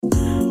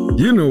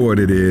You know what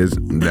it is.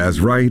 That's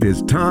right.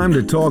 It's time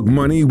to talk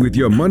money with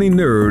your money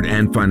nerd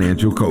and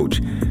financial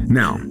coach.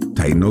 Now,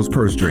 tighten those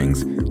purse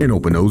strings and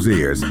open those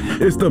ears.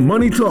 It's the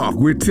Money Talk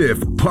with Tiff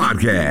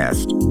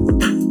podcast.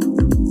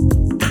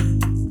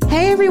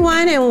 Hey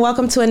everyone, and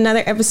welcome to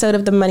another episode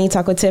of the Money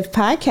Talk with Tiff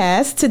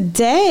podcast.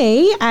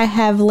 Today, I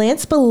have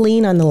Lance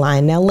Belline on the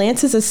line. Now,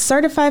 Lance is a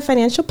certified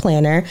financial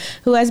planner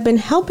who has been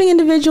helping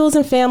individuals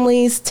and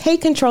families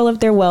take control of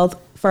their wealth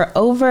for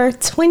over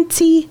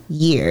 20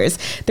 years.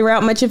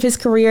 Throughout much of his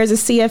career as a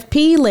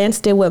CFP, Lance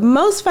did what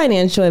most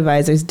financial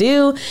advisors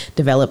do: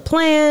 develop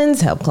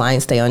plans, help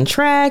clients stay on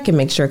track, and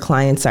make sure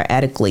clients are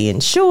adequately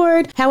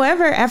insured.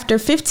 However, after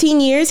 15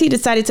 years, he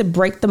decided to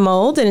break the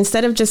mold, and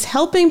instead of just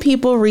helping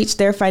people reach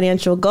their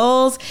financial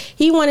goals,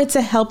 he wanted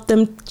to help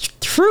them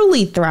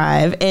truly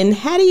thrive. And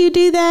how do you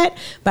do that?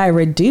 By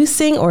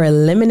reducing or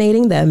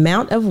eliminating the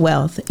amount of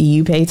wealth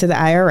you pay to the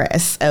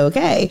IRS.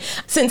 Okay.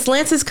 Since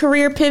Lance's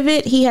career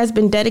pivot, he has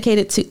been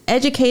dedicated to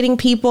educating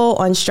people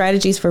on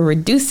strategies for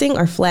reducing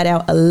or flat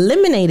out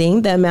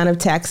eliminating the amount of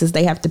taxes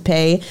they have to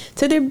pay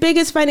to their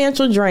biggest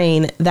financial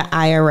drain, the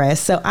IRS.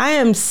 So I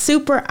am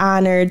super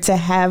honored to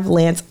have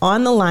Lance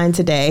on the line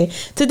today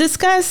to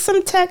discuss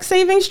some tax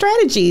saving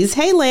strategies.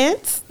 Hey,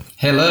 Lance.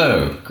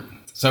 Hello.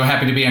 So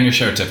happy to be on your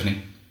show,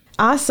 Tiffany.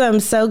 Awesome.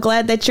 So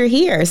glad that you're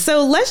here.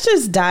 So let's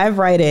just dive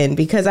right in,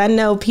 because I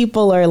know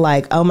people are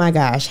like, oh my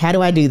gosh, how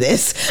do I do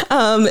this?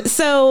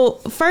 So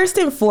first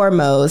and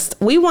foremost,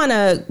 we want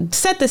to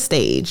set the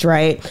stage,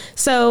 right?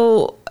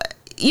 So,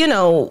 you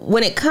know,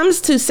 when it comes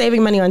to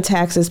saving money on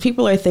taxes,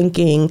 people are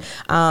thinking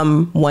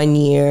 1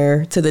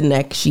 year to the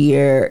next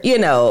year, you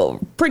know,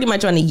 pretty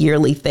much on a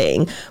yearly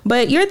thing.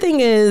 But your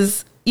thing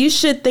is, you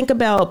should think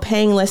about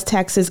paying less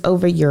taxes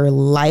over your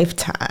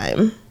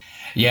lifetime.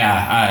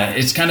 Yeah,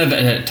 it's kind of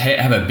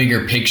have a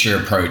bigger picture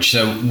approach.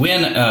 So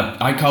when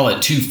I call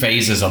it two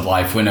phases of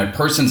life. When a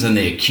person's in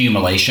the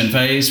accumulation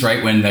phase,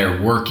 right, when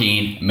they're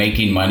working,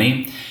 making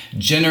money,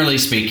 generally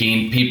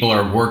speaking, people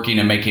are working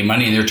and making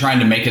money and they're trying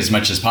to make as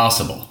much as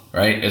possible,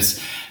 right?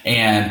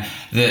 And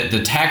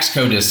the tax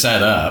code is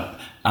set up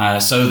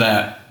so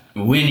that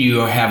when you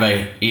have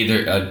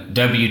either a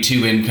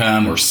W-2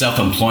 income or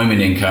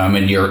self-employment income,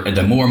 and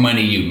the more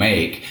money you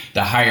make,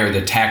 the higher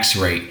the tax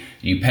rate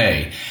you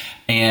pay.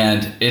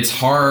 And it's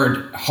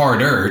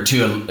harder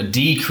to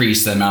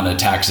decrease the amount of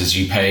taxes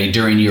you pay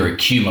during your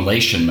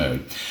accumulation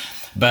mode.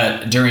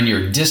 But during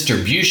your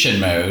distribution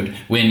mode,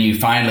 when you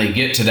finally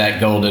get to that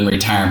golden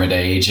retirement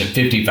age at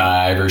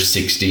 55 or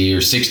 60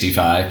 or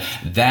 65,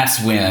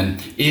 that's when,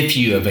 if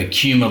you have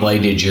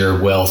accumulated your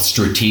wealth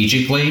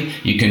strategically,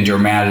 you can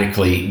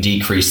dramatically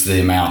decrease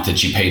the amount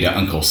that you pay to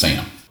Uncle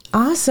Sam.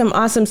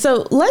 Awesome.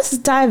 So let's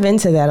dive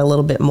into that a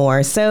little bit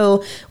more.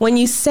 So when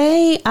you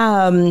say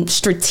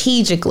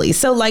strategically,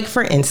 so like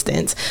for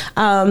instance,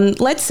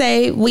 let's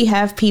say we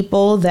have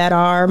people that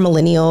are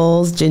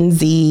millennials, Gen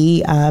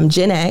Z,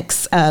 Gen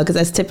X, because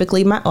that's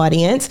typically my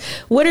audience.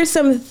 What are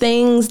some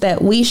things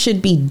that we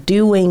should be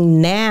doing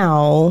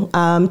now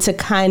to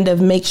kind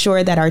of make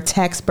sure that our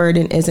tax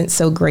burden isn't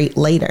so great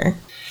later?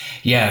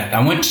 Yeah,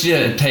 I want you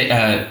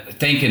to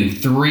think in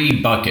three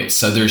buckets.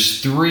 So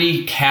there's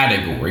three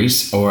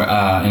categories, or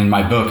in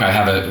my book, I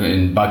have it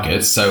in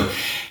buckets, so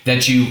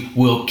that you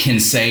can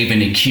save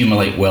and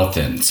accumulate wealth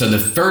in. So the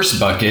first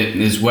bucket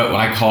is what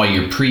I call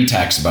your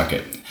pre-tax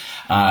bucket.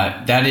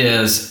 That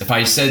is, if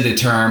I said the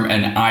term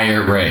an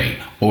IRA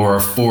or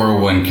a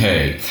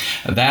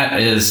 401k,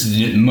 that is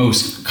the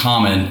most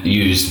common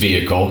used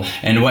vehicle.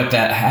 And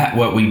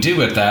what we do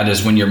with that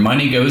is when your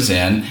money goes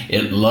in,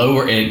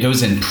 it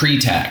goes in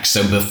pre-tax,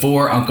 so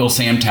before Uncle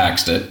Sam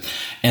taxed it,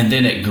 and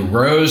then it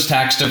grows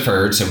tax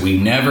deferred, so we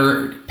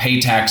never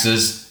pay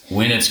taxes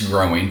when it's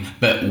growing.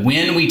 But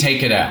when we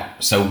take it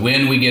out, so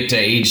when we get to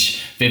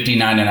age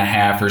 59 and a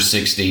half or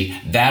 60,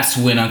 that's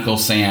when Uncle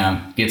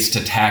Sam gets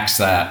to tax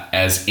that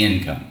as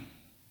income.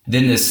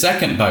 Then the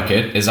second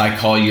bucket is I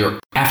call your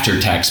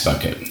after-tax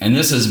bucket. And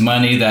this is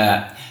money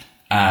that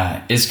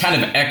is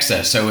kind of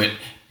excess. So it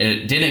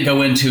didn't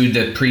go into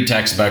the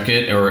pre-tax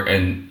bucket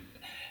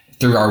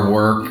through our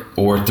work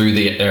or through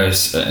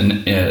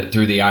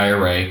the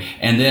IRA.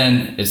 And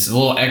then it's a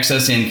little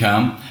excess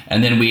income.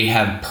 And then we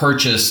have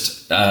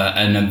purchased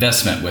an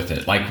investment with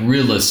it, like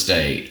real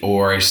estate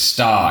or a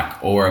stock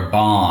or a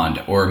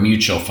bond or a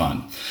mutual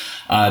fund.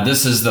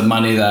 This is the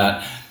money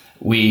that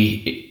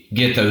we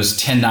get those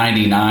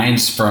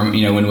 1099s from,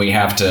 when we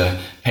have to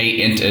pay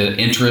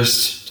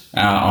interest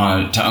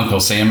to Uncle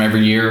Sam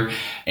every year.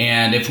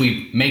 And if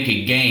we make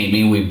a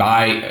gain, we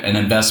buy an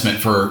investment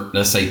for,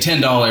 let's say,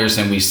 $10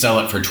 and we sell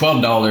it for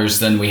 $12,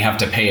 then we have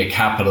to pay a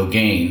capital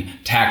gain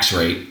tax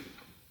rate.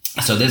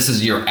 So this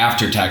is your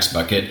after-tax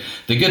bucket.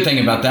 The good thing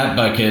about that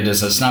bucket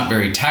is it's not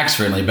very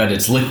tax-friendly, but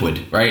it's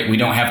liquid, right? We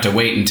don't have to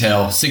wait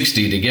until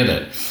 60 to get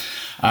it.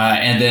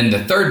 And then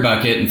the third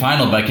bucket and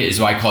final bucket is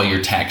what I call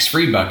your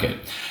tax-free bucket.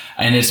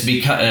 And it's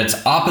because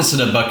it's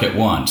opposite of bucket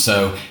one.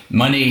 So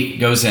money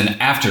goes in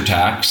after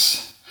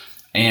tax,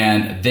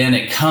 And then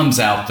it comes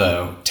out,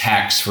 though,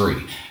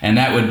 tax-free. And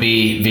that would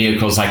be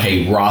vehicles like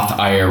a Roth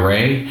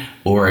IRA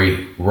or a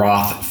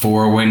Roth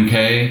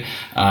 401k.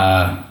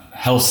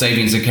 Health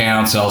savings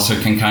accounts also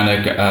can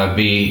kind of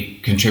be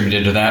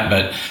contributed to that.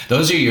 But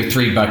those are your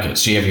three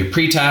buckets. So you have your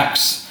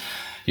pre-tax,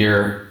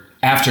 your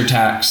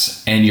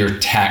after-tax, and your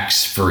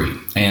tax-free.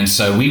 And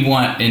so we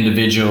want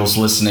individuals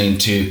listening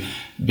to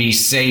be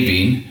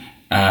saving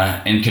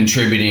and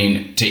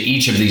contributing to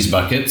each of these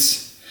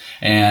buckets.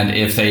 And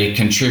if they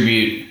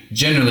contribute,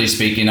 generally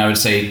speaking, I would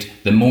say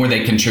the more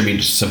they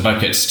contribute to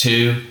buckets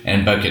 2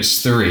 and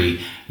buckets 3,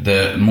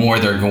 the more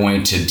they're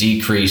going to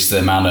decrease the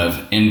amount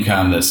of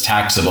income that's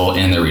taxable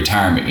in their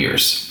retirement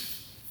years.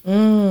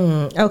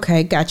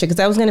 Okay, gotcha. Because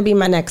that was going to be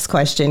my next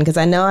question, because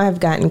I know I've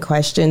gotten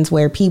questions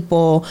where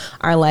people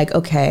are like,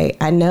 okay,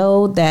 I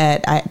know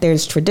that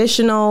there's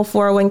traditional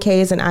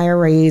 401ks and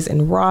IRAs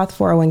and Roth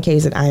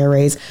 401ks and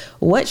IRAs.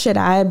 What should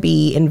I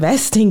be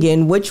investing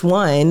in? Which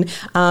one?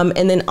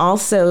 And then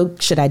also,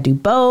 should I do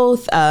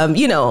both?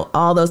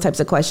 All those types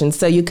of questions.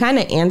 So you kind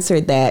of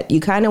answered that. You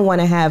kind of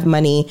want to have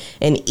money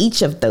in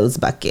each of those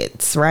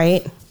buckets,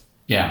 right?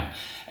 Yeah.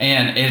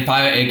 And if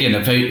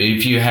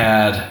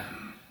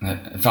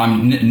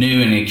I'm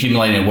new and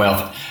accumulating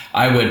wealth,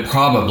 I would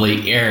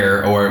probably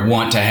err or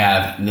want to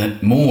have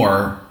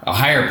a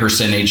higher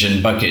percentage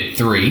in bucket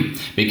 3,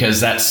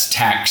 because that's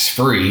tax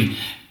free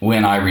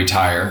when I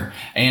retire,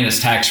 and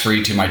it's tax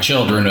free to my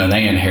children when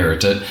they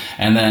inherit it.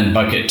 And then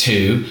bucket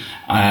 2,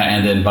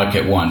 and then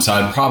bucket 1. So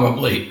I'd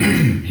probably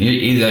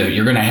either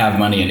you're going to have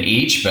money in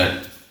each,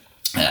 but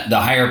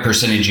the higher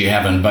percentage you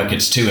have in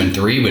buckets 2 and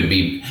 3 would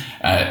be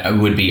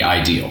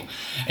ideal.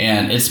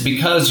 And it's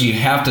because you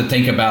have to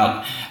think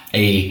about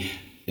the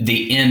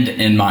end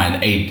in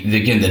mind,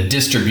 the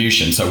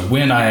distribution. So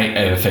when I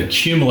have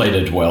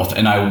accumulated wealth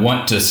and I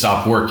want to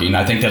stop working,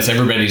 I think that's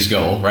everybody's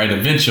goal, right?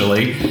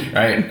 Eventually,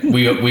 right?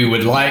 We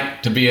would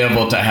like to be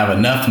able to have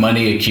enough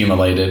money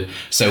accumulated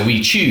so we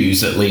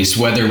choose at least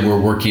whether we're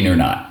working or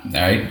not,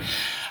 right?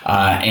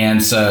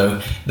 And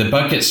so the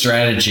bucket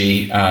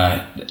strategy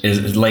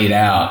is laid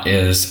out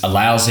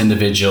allows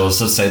individuals,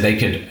 let's say they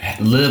could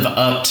live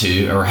up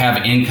to or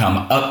have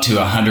income up to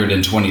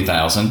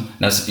 $120,000.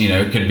 That's,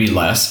 it could be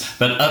less,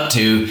 but up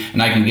to,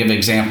 and I can give an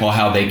example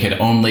how they could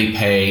only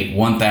pay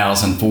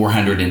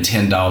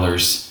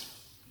 $1,410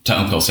 to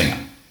Uncle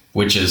Sam,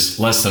 which is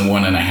less than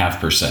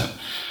 1.5%.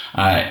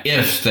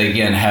 If they,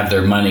 again, have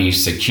their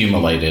monies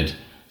accumulated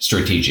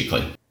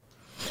strategically.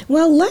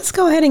 Well, let's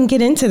go ahead and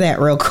get into that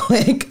real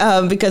quick,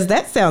 because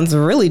that sounds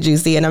really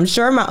juicy. And I'm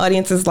sure my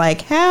audience is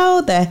like,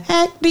 how the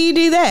heck do you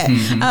do that?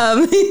 Mm-hmm.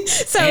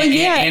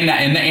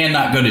 And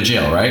not go to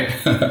jail, right?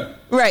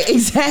 Right,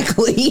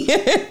 exactly.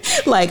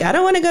 Like, I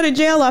don't want to go to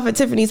jail off of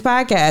Tiffany's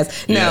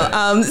podcast. No.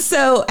 Yeah.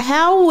 So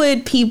how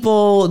would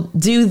people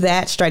do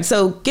that strategy?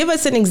 So give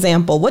us an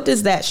example. What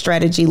does that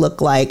strategy look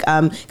like?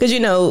 Because,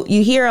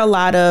 you hear a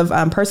lot of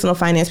personal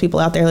finance people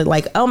out there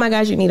like, oh my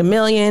gosh, you need $1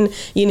 million.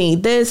 You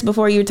need this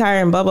before you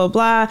retire and blah, blah,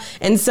 blah.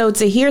 And so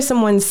to hear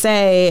someone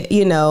say,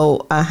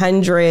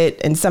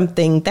 100 and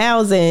something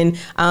thousand,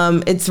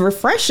 it's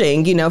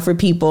refreshing, for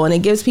people, and it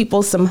gives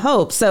people some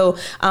hope. So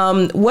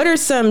what are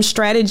some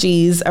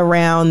strategies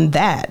around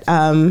that?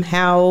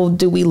 How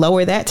do we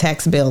lower that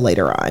tax bill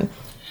later on?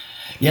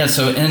 Yeah,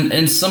 so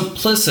in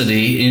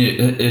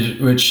simplicity,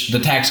 which the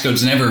tax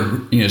code's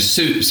never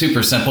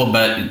super simple,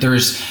 but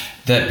there's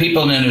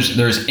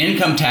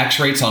income tax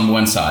rates on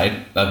one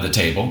side of the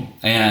table,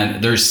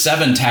 and there's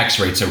 7 tax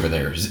rates over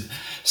there,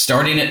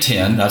 starting at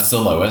 10, that's the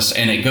lowest,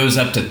 and it goes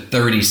up to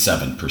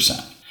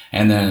 37%.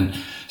 And then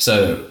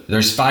so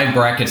there's 5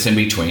 brackets in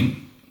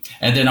between.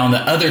 And then on the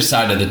other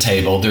side of the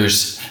table,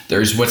 there's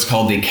what's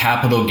called the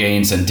capital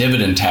gains and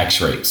dividend tax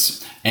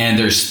rates. And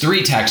there's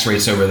 3 tax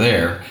rates over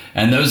there,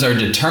 and those are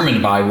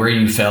determined by where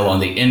you fell on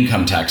the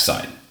income tax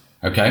side,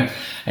 okay?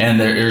 And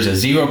there's a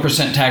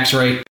 0% tax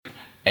rate,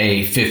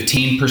 a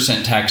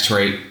 15% tax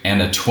rate,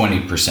 and a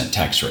 20%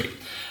 tax rate.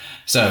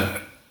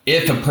 So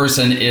if a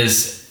person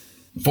is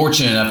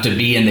fortunate enough to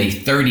be in the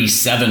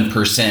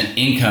 37%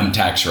 income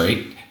tax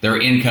rate,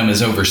 their income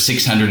is over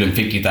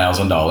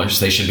 $650,000,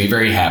 they should be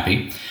very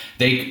happy.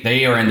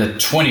 They are in the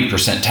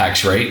 20%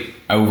 tax rate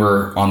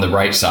over on the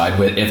right side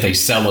if they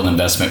sell an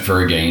investment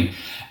for a gain.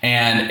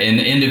 And an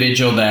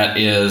individual that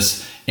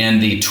is in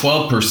the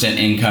 12%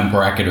 income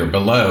bracket or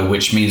below,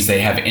 which means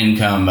they have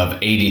income of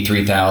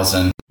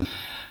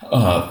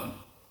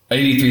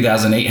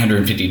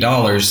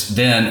 $83,850,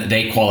 then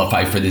they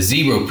qualify for the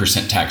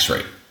 0% tax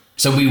rate.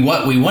 So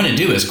what we want to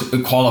do is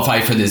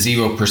qualify for the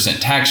 0%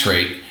 tax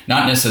rate,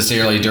 not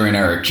necessarily during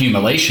our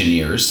accumulation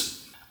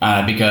years,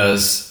 but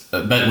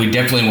we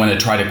definitely want to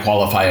try to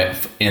qualify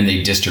it in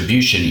the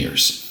distribution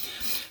years.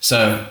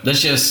 So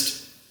let's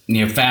just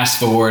fast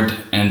forward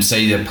and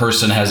say the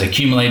person has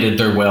accumulated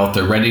their wealth,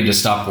 they're ready to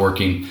stop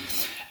working,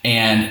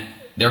 and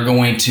they're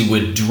going to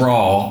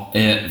withdraw,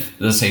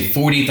 let's say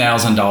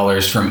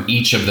 $40,000 from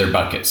each of their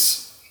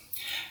buckets.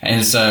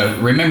 And so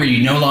remember,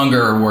 you no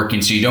longer are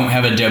working, so you don't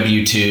have a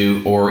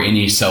W-2 or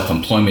any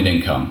self-employment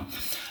income.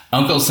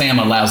 Uncle Sam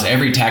allows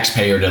every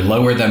taxpayer to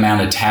lower the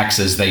amount of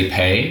taxes they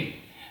pay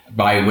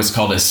by what's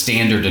called a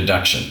standard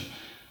deduction.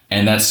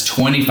 And that's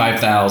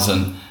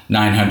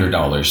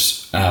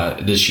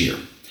 $25,900 this year.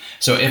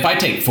 So if I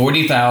take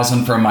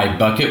 $40,000 from my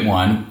bucket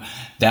one,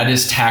 that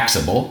is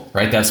taxable,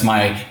 right? That's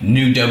my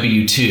new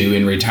W-2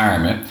 in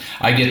retirement.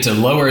 I get to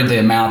lower the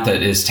amount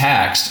that is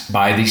taxed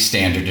by the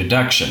standard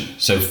deduction.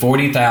 So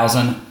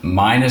 $40,000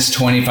 minus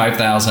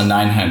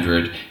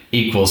 $25,900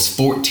 equals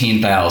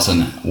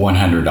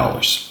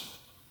 $14,100.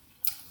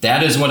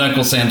 That is what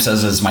Uncle Sam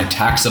says is my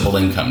taxable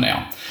income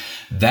now.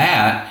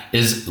 That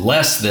is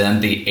less than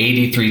the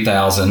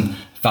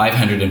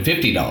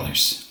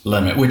 $83,550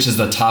 limit, which is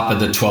the top of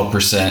the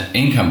 12%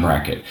 income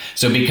bracket.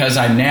 So because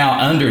I'm now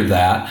under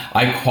that,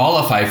 I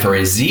qualify for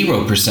a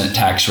 0%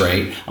 tax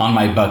rate on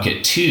my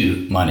bucket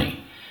two money.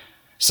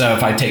 So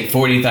if I take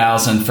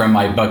 $40,000 from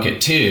my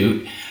bucket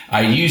two,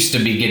 I used to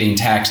be getting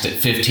taxed at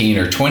 15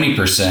 or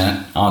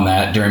 20% on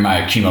that during my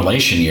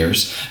accumulation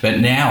years, but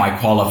now I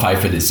qualify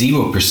for the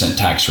 0%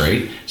 tax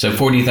rate. So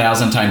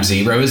 40,000 times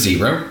 0 is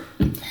 0.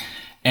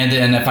 And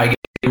then if I get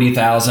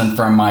 40,000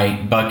 from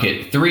my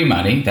bucket three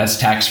money, that's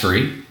tax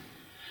free.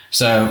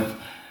 So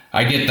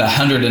I get the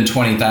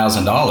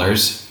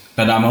 $120,000,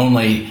 but I'm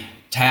only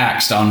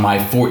taxed on my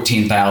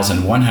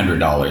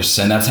 $14,100.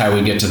 And that's how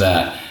we get to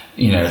that,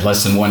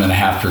 less than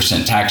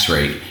 1.5% tax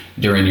rate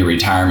during your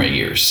retirement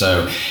years.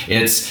 So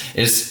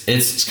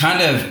it's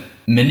kind of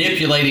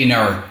manipulating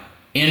our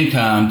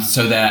income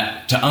so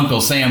that to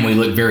Uncle Sam we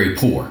look very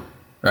poor,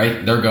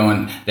 right? They're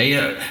going,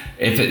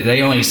 if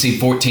they only see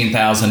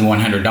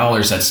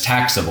 $14,100, that's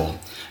taxable,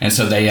 and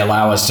so they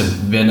allow us to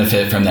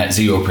benefit from that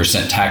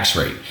 0% tax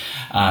rate.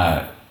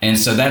 And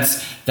so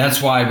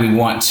that's why we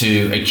want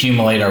to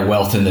accumulate our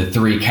wealth in the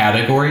three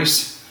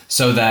categories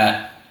so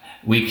that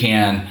we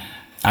can,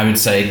 I would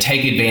say,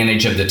 take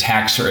advantage of the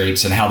tax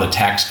rates and how the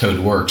tax code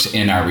works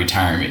in our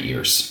retirement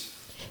years.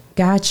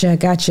 Gotcha.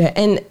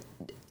 And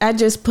I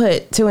just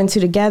put two and two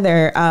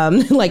together,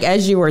 like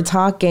as you were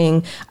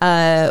talking,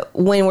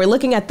 when we're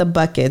looking at the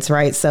buckets,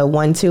 right? So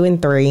 1, 2,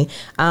 and 3,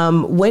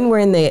 when we're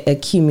in the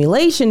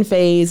accumulation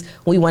phase,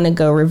 we want to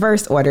go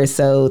reverse order.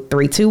 So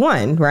 3, 2,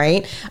 1,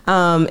 right?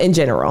 In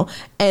general.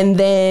 And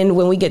then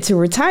when we get to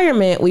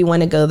retirement, we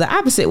want to go the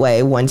opposite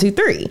way, 1, 2,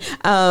 3.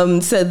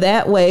 So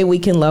that way we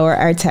can lower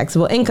our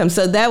taxable income.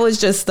 So that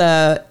was just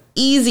the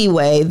easy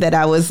way that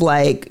I was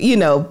like,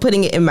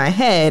 putting it in my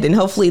head, and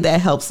hopefully that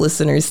helps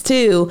listeners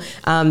too,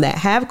 that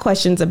have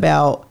questions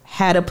about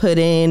how to put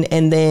in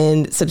and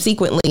then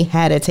subsequently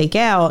how to take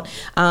out.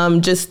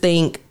 Just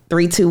think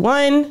 3, 2,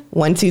 1,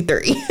 1, 2,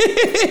 3.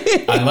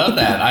 I love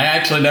that. I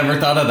actually never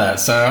thought of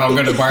that. So I'm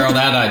going to borrow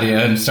that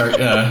idea and start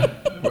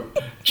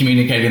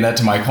communicating that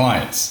to my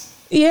clients.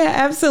 Yeah,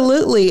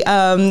 absolutely.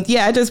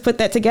 I just put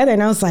that together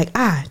and I was like,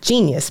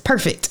 genius.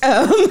 Perfect.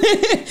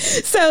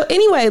 So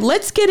anyway,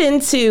 let's get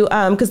into,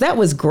 because that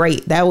was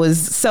great. That was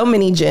so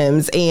many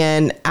gems.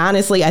 And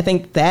honestly, I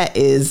think that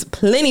is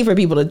plenty for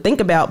people to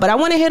think about. But I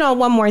want to hit on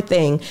one more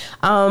thing.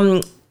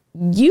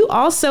 You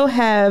also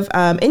have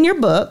in your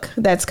book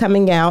that's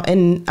coming out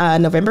in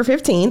November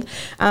 15th,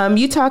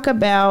 you talk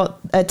about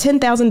a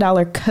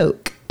 $10,000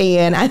 Coke.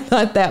 And I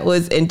thought that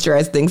was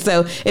interesting.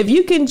 So if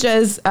you can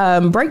just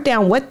break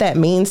down what that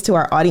means to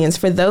our audience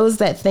for those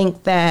that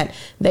think that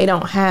they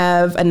don't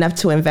have enough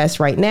to invest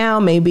right now.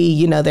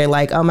 Maybe, they're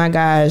like, oh, my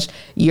gosh,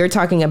 you're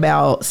talking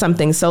about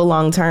something so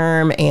long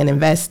term and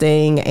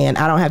investing, and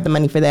I don't have the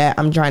money for that.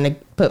 I'm trying to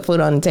put food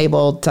on the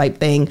table type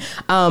thing.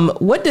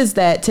 What does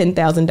that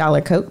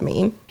 $10,000 Coke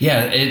mean?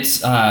 Yeah,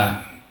 it's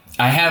I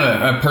have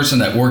a person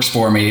that works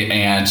for me,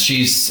 and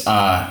she's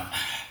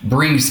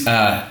brings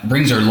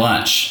her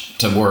lunch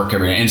to work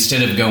every day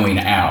instead of going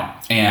out,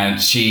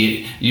 and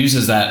she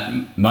uses that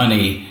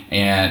money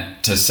and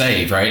to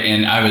save, right?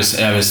 And I was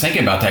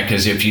thinking about that,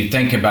 because if you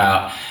think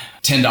about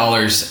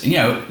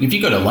 $10, if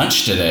you go to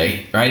lunch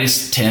today, right,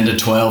 it's $10 to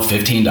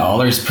 $12,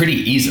 $15 pretty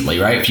easily,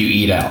 right, if you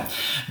eat out.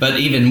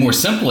 But even more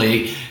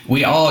simply,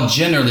 we all,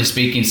 generally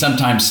speaking,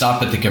 sometimes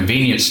stop at the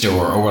convenience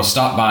store, or we'll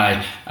stop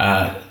by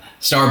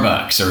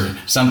Starbucks or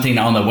something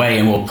on the way,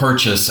 and we'll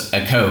purchase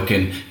a Coke.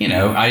 And,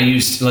 I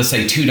used, let's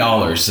say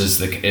 $2 is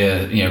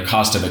the,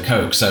 cost of a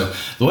Coke. So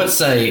let's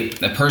say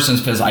a person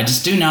says, I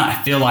just do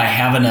not feel I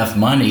have enough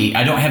money.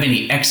 I don't have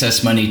any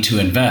excess money to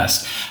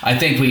invest. I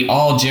think we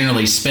all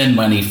generally spend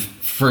money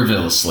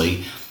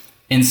frivolously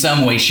in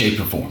some way, shape,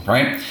 or form,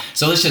 right?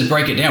 So let's just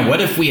break it down. What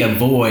if we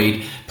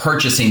avoid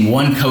purchasing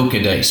one Coke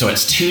a day? So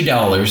it's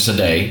 $2 a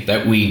day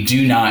that we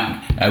do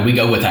not, we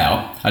go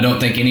without. I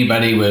don't think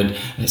anybody would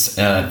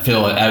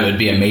feel that would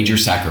be a major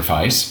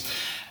sacrifice.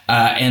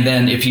 And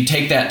then if you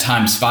take that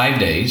times 5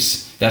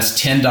 days, that's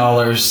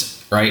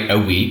 $10, right, a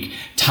week,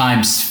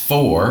 times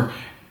 4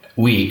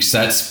 weeks,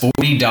 that's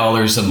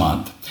 $40 a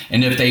month.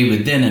 And if they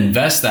would then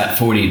invest that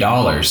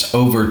 $40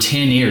 over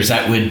 10 years,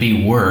 that would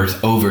be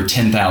worth over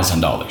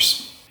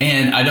 $10,000.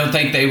 And I don't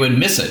think they would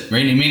miss it.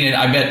 Right? I mean,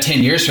 I bet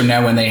 10 years from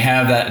now, when they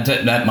have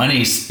that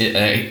money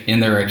in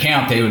their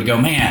account, they would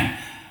go, man,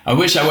 I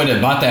wish I would have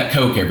bought that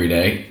Coke every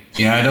day.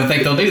 I don't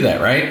think they'll do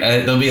that,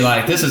 right? They'll be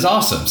like, this is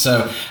awesome.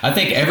 So I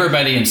think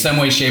everybody in some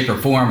way, shape, or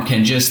form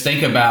can just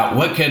think about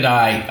what could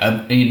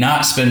I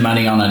not spend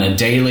money on a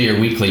daily or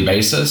weekly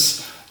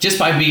basis just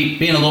by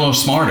being a little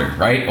smarter,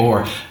 right?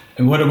 Or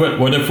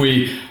what if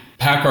we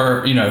pack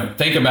our,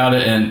 think about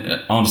it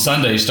and on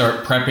Sunday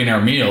start prepping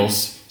our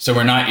meals so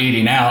we're not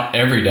eating out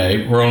every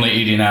day. We're only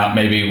eating out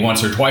maybe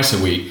once or twice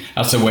a week.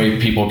 That's a way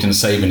people can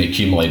save and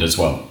accumulate as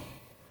well.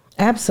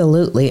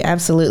 Absolutely.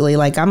 Absolutely.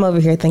 Like I'm over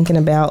here thinking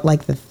about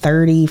like the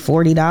 $30,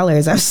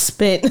 $40 I've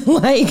spent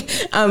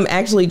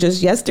actually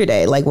just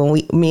yesterday, like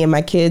when me and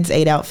my kids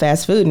ate out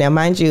fast food. Now,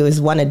 mind you, is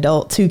one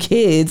adult, 2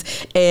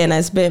 kids, and I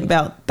spent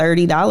about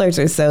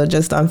 $30 or so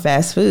just on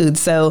fast food.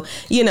 So,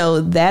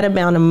 that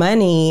amount of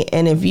money.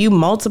 And if you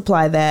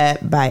multiply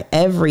that by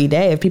every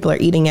day, if people are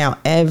eating out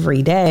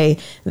every day,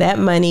 that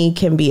money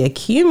can be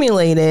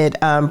accumulated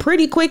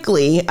pretty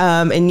quickly.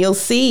 And you'll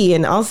see.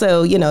 And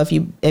also,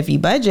 if you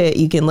budget,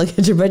 you can look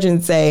at your budget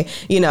and say,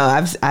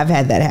 I've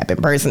had that happen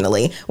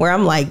personally where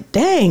I'm like,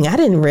 dang, I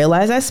didn't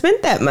realize I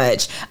spent that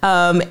much.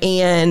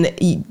 And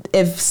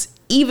if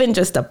even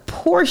just a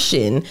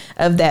portion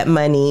of that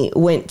money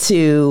went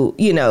to,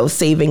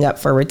 saving up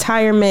for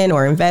retirement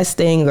or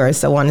investing or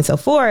so on and so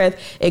forth,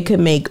 it could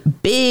make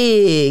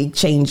big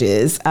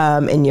changes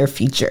in your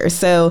future.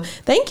 So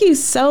thank you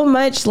so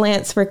much,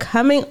 Lance, for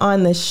coming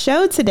on the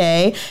show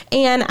today.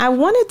 And I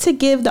wanted to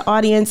give the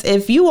audience,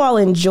 if you all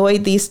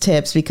enjoyed these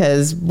tips,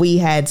 because we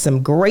had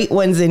some great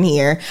ones in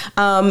here,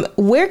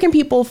 where can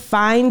people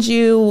find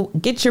you,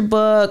 get your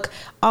book,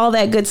 all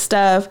that good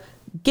stuff?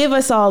 Give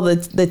us all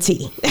the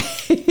tea.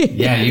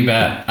 Yeah, you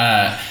bet.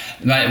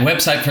 My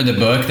website for the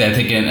book that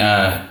they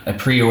can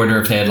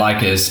pre-order if they'd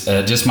like is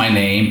just my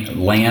name,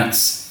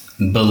 Lance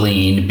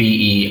Belline,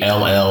 BELLINE.net.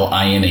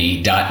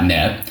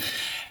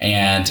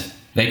 And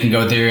they can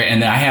go there,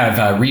 and I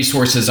have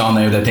resources on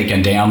there that they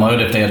can download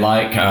if they'd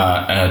like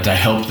to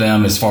help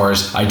them as far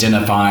as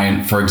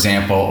identifying, for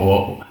example,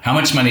 well, how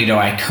much money do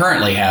I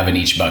currently have in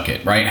each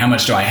bucket, right? How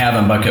much do I have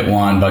in bucket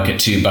 1, bucket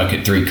 2,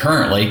 bucket 3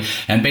 currently?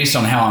 And based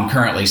on how I'm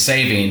currently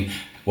saving,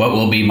 what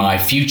will be my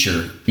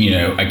future,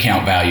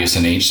 account values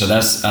in each? So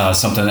that's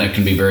something that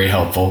can be very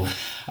helpful.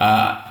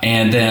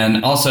 And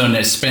then also an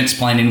expense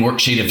planning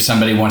worksheet if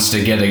somebody wants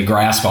to get a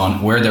grasp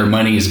on where their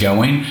money is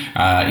going.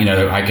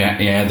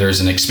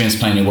 There's an expense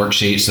planning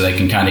worksheet so they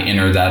can kind of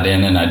enter that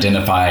in and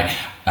identify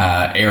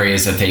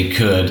areas that they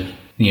could,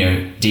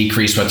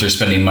 decrease what they're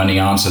spending money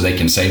on so they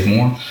can save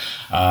more.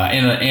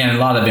 And a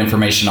lot of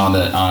information on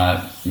the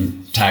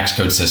tax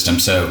code system.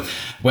 So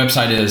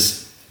website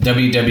is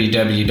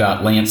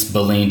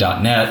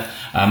www.lancebelline.net.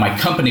 My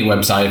company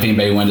website, if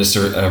anybody wanted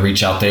to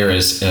reach out there,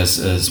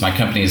 is my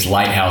company is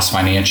Lighthouse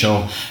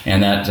Financial,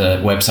 and that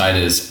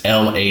website is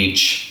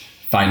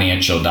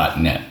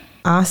lhfinancial.net.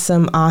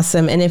 Awesome.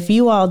 And if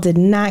you all did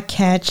not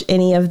catch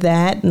any of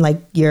that,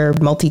 like you're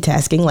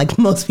multitasking like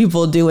most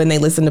people do when they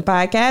listen to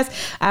podcasts,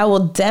 I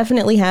will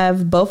definitely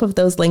have both of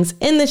those links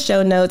in the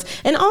show notes.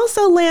 And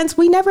also, Lance,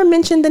 we never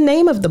mentioned the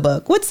name of the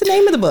book. What's the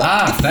name of the book?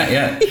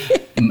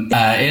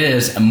 It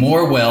is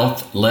More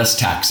Wealth, Less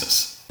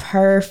Taxes.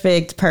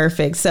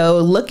 Perfect. So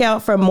look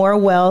out for More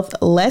Wealth,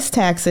 Less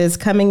Taxes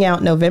coming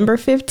out November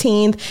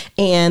 15th.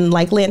 And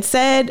like Lance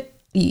said,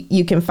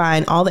 you can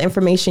find all the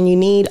information you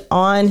need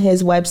on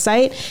his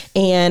website.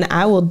 And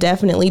I will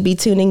definitely be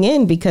tuning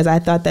in because I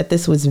thought that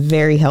this was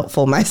very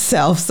helpful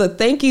myself. So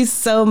thank you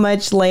so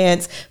much,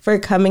 Lance, for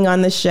coming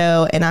on the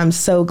show. And I'm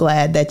so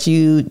glad that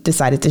you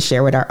decided to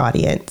share with our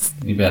audience.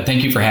 You bet.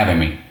 Thank you for having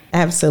me.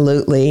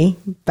 Absolutely.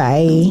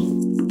 Bye.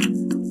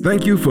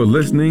 Thank you for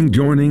listening,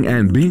 joining,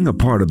 and being a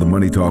part of the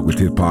Money Talk with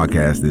Tiff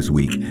podcast this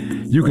week.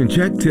 You can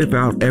check Tiff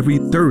out every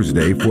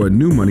Thursday for a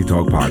new Money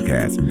Talk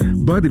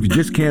podcast. But if you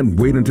just can't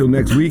wait until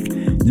next week,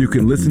 you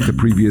can listen to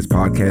previous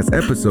podcast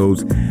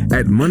episodes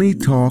at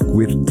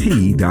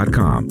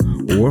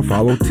moneytalkwitht.com or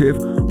follow Tiff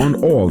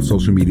on all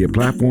social media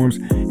platforms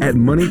at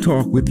Money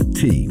Talk with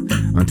T.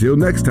 Until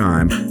next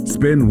time,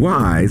 spend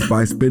wise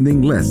by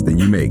spending less than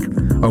you make.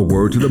 A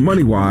word to the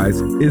money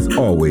wise is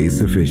always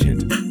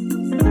sufficient.